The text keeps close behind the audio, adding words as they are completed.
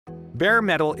Bare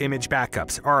metal image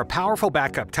backups are a powerful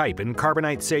backup type in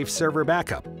Carbonite Safe Server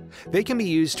Backup. They can be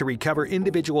used to recover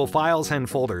individual files and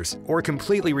folders or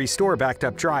completely restore backed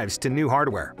up drives to new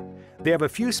hardware. They have a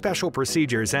few special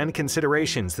procedures and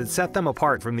considerations that set them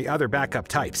apart from the other backup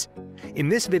types. In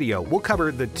this video, we'll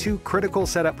cover the 2 critical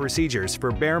setup procedures for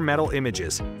bare metal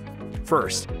images.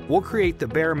 First, we'll create the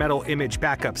bare metal image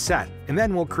backup set, and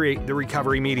then we'll create the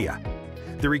recovery media.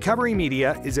 The recovery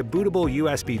media is a bootable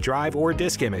USB drive or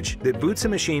disk image that boots a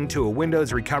machine to a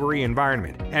Windows recovery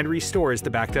environment and restores the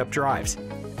backed up drives.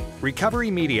 Recovery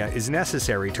media is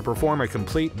necessary to perform a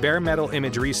complete bare metal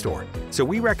image restore, so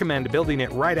we recommend building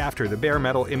it right after the bare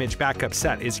metal image backup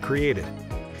set is created.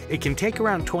 It can take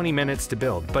around 20 minutes to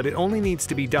build, but it only needs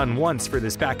to be done once for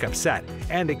this backup set,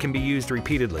 and it can be used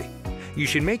repeatedly. You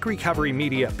should make recovery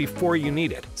media before you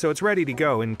need it, so it's ready to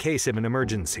go in case of an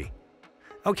emergency.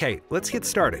 Okay, let's get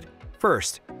started.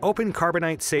 First, open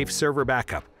Carbonite Safe Server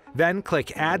Backup, then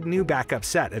click Add New Backup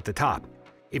Set at the top.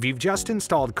 If you've just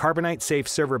installed Carbonite Safe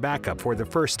Server Backup for the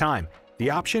first time, the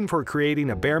option for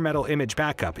creating a bare metal image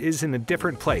backup is in a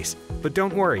different place, but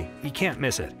don't worry, you can't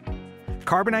miss it.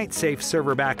 Carbonite Safe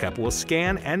Server Backup will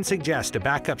scan and suggest a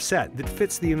backup set that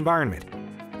fits the environment.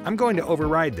 I'm going to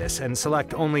override this and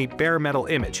select only bare metal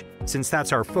image, since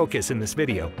that's our focus in this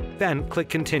video, then click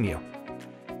Continue.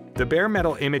 The bare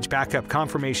metal image backup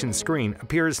confirmation screen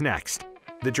appears next.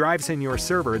 The drives in your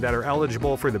server that are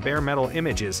eligible for the bare metal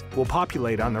images will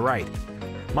populate on the right.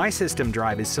 My system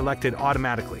drive is selected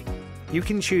automatically. You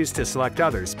can choose to select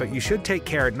others, but you should take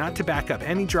care not to back up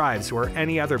any drives where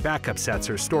any other backup sets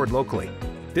are stored locally.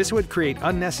 This would create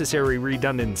unnecessary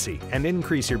redundancy and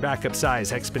increase your backup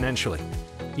size exponentially.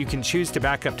 You can choose to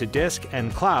back up to disk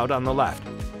and cloud on the left.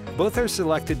 Both are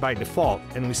selected by default,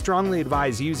 and we strongly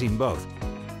advise using both.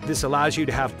 This allows you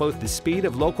to have both the speed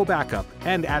of local backup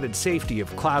and added safety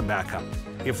of cloud backup.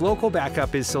 If local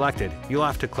backup is selected, you'll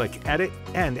have to click Edit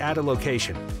and add a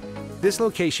location. This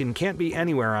location can't be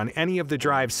anywhere on any of the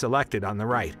drives selected on the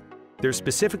right. They're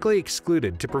specifically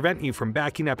excluded to prevent you from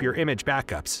backing up your image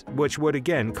backups, which would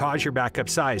again cause your backup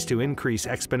size to increase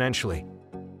exponentially.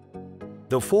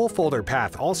 The full folder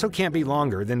path also can't be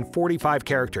longer than 45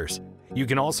 characters. You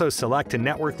can also select a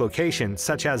network location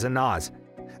such as a NAS.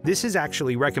 This is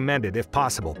actually recommended if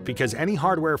possible, because any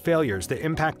hardware failures that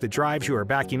impact the drives you are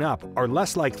backing up are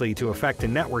less likely to affect a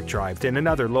network drive than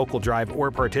another local drive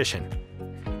or partition.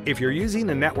 If you're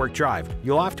using a network drive,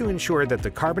 you'll have to ensure that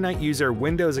the Carbonite user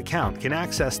Windows account can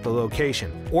access the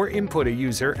location, or input a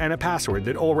user and a password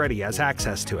that already has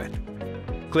access to it.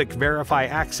 Click Verify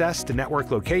Access to Network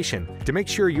Location to make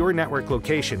sure your network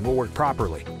location will work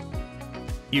properly.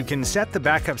 You can set the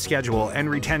backup schedule and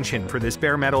retention for this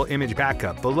bare metal image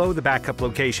backup below the backup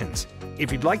locations. If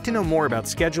you'd like to know more about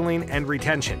scheduling and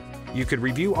retention, you could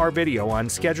review our video on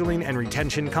scheduling and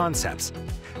retention concepts.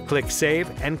 Click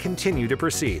Save and continue to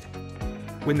proceed.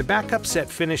 When the backup set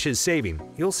finishes saving,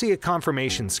 you'll see a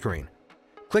confirmation screen.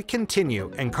 Click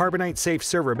Continue and Carbonite Safe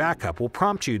Server Backup will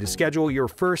prompt you to schedule your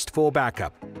first full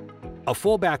backup. A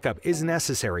full backup is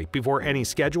necessary before any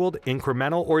scheduled,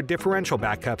 incremental, or differential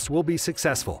backups will be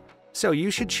successful, so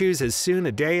you should choose as soon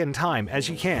a day and time as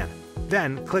you can.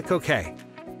 Then click OK.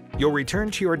 You'll return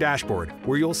to your dashboard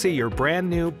where you'll see your brand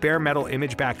new bare metal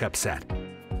image backup set.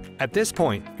 At this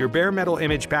point, your bare metal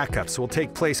image backups will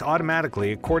take place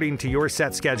automatically according to your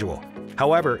set schedule.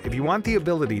 However, if you want the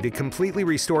ability to completely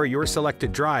restore your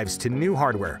selected drives to new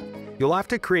hardware, you'll have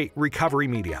to create recovery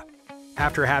media.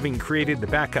 After having created the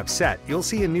backup set, you'll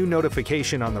see a new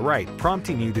notification on the right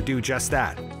prompting you to do just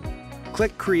that.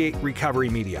 Click Create Recovery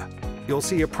Media. You'll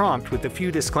see a prompt with a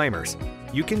few disclaimers.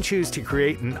 You can choose to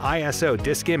create an ISO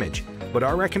disk image, but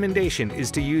our recommendation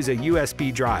is to use a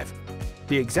USB drive.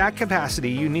 The exact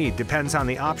capacity you need depends on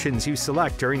the options you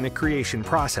select during the creation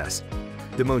process.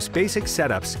 The most basic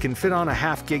setups can fit on a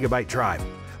 ½ GB drive,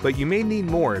 but you may need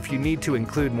more if you need to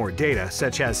include more data,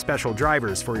 such as special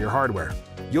drivers for your hardware.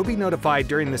 You'll be notified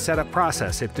during the setup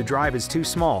process if the drive is too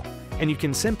small, and you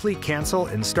can simply cancel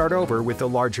and start over with a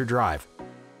larger drive.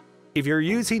 If you're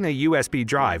using a USB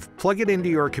drive, plug it into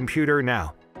your computer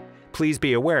now. Please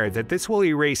be aware that this will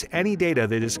erase any data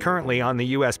that is currently on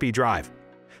the USB drive,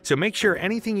 so make sure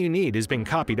anything you need has been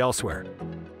copied elsewhere.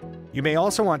 You may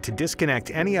also want to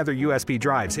disconnect any other USB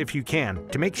drives if you can,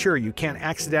 to make sure you can't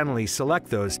accidentally select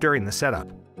those during the setup.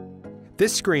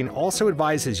 This screen also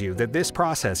advises you that this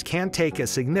process can take a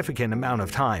significant amount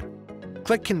of time.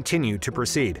 Click Continue to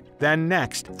proceed, then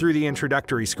Next through the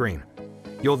introductory screen.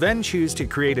 You'll then choose to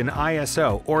create an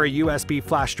ISO or a USB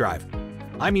flash drive.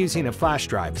 I'm using a flash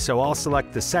drive, so I'll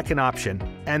select the second option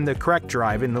and the correct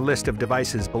drive in the list of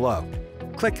devices below.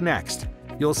 Click Next.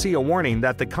 You'll see a warning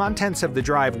that the contents of the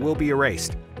drive will be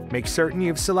erased. Make certain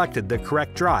you've selected the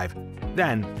correct drive,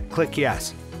 then click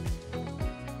Yes.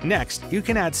 Next, you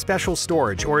can add special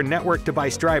storage or network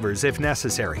device drivers if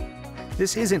necessary.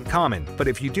 This isn't common, but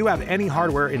if you do have any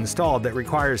hardware installed that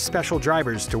requires special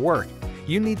drivers to work,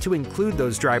 you need to include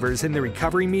those drivers in the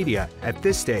recovery media at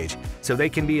this stage so they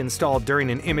can be installed during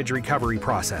an image recovery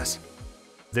process.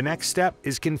 The next step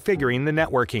is configuring the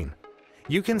networking.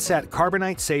 You can set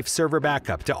Carbonite Safe Server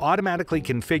Backup to automatically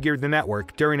configure the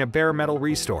network during a bare metal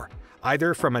restore,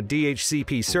 either from a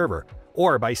DHCP server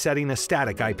or by setting a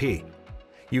static IP.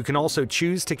 You can also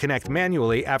choose to connect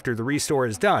manually after the restore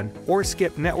is done or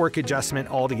skip network adjustment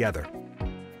altogether.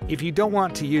 If you don't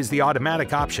want to use the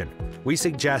automatic option, we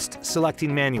suggest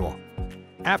selecting manual.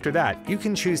 After that, you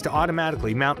can choose to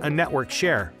automatically mount a network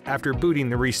share after booting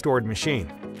the restored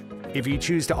machine. If you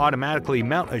choose to automatically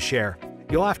mount a share,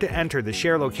 you'll have to enter the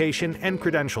share location and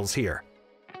credentials here.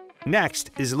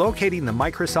 Next is locating the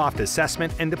Microsoft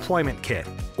Assessment and Deployment Kit,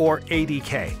 or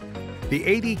ADK. The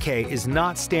ADK is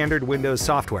not standard Windows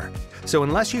software, so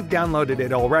unless you've downloaded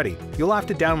it already, you'll have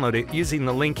to download it using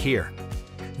the link here.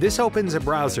 This opens a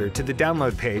browser to the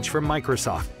download page from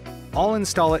Microsoft. I'll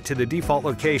install it to the default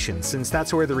location since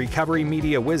that's where the Recovery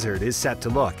Media Wizard is set to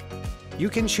look. You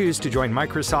can choose to join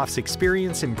Microsoft's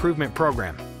Experience Improvement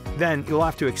Program. Then you'll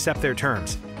have to accept their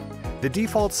terms. The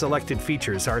default selected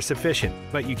features are sufficient,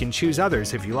 but you can choose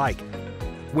others if you like.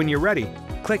 When you're ready,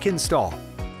 click Install.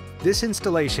 This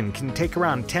installation can take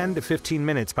around 10 to 15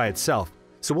 minutes by itself,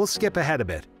 so we'll skip ahead a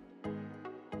bit.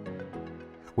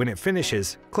 When it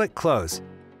finishes, click Close.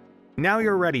 Now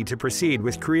you're ready to proceed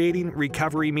with creating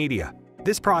recovery media.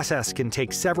 This process can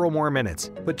take several more minutes,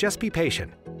 but just be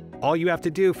patient. All you have to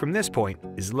do from this point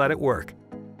is let it work.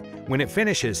 When it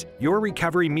finishes, your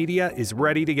recovery media is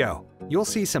ready to go. You'll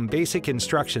see some basic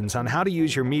instructions on how to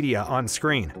use your media on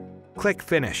screen. Click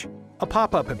Finish. A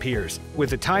pop-up appears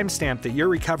with a timestamp that your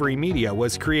recovery media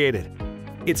was created.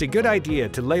 It's a good idea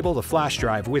to label the flash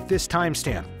drive with this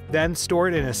timestamp, then store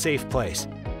it in a safe place.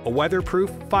 A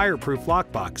weatherproof, fireproof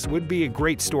lockbox would be a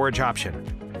great storage option.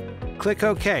 Click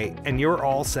OK and you're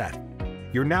all set.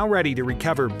 You're now ready to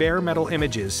recover bare metal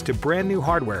images to brand new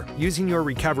hardware using your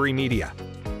recovery media.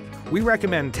 We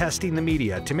recommend testing the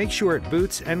media to make sure it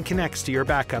boots and connects to your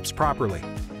backups properly.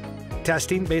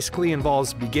 Testing basically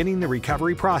involves beginning the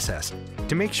recovery process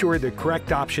to make sure the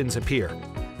correct options appear,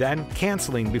 then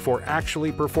canceling before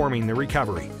actually performing the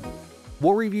recovery.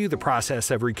 We'll review the process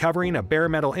of recovering a bare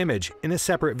metal image in a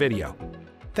separate video.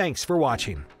 Thanks for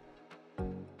watching.